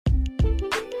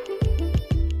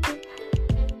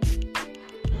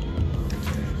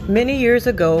Many years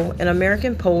ago, an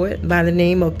American poet by the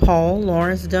name of Paul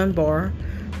Laurence Dunbar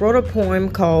wrote a poem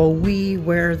called We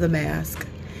Wear the Mask.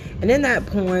 And in that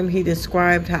poem, he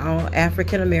described how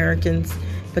African Americans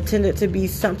pretended to be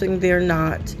something they're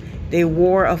not. They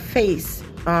wore a face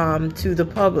to the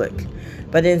public,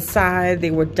 but inside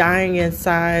they were dying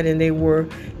inside, and they were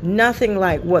nothing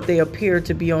like what they appeared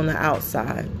to be on the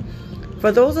outside.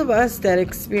 For those of us that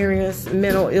experience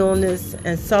mental illness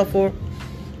and suffer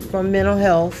from mental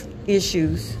health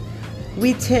issues,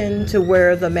 we tend to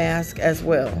wear the mask as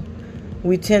well.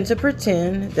 We tend to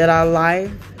pretend that our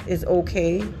life is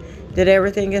okay, that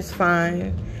everything is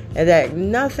fine, and that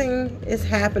nothing is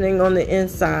happening on the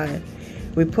inside.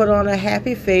 We put on a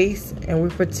happy face and we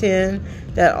pretend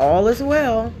that all is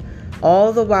well,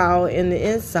 all the while in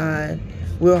the inside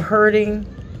we're hurting,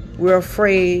 we're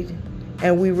afraid,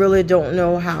 and we really don't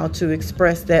know how to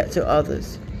express that to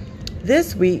others.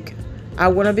 This week, I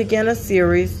want to begin a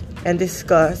series and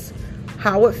discuss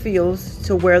how it feels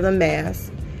to wear the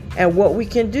mask and what we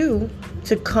can do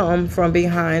to come from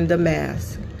behind the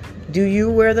mask. Do you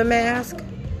wear the mask?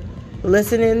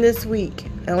 Listen in this week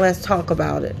and let's talk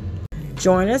about it.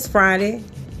 Join us Friday,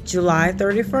 July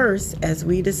 31st, as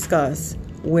we discuss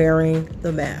wearing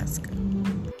the mask.